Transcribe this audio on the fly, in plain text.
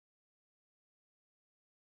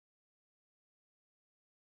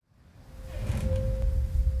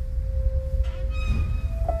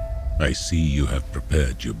I see you have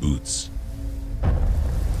prepared your boots.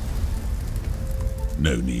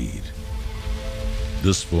 No need.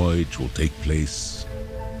 This voyage will take place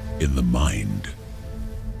in the mind.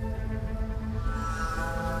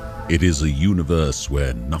 It is a universe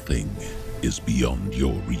where nothing is beyond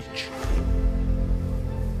your reach.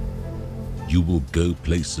 You will go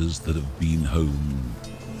places that have been home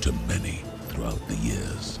to many throughout the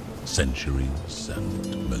years, centuries,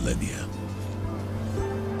 and millennia,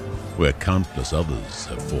 where countless others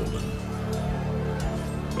have fallen.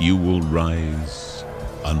 You will rise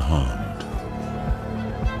unharmed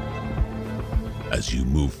as you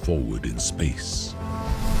move forward in space.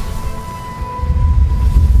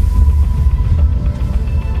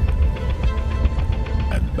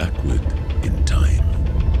 And backward in time.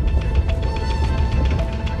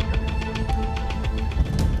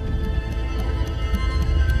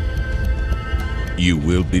 You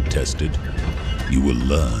will be tested. You will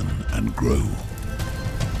learn and grow.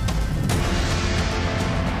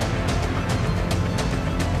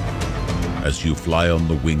 As you fly on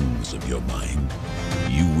the wings of your mind,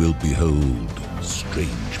 you will behold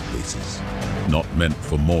strange places, not meant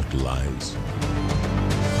for mortal eyes.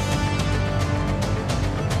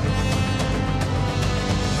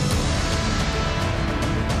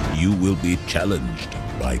 You will be challenged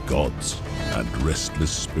by gods and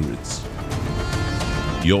restless spirits.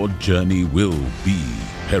 Your journey will be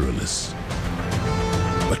perilous,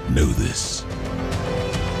 but know this: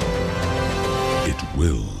 it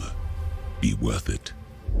will be worth it.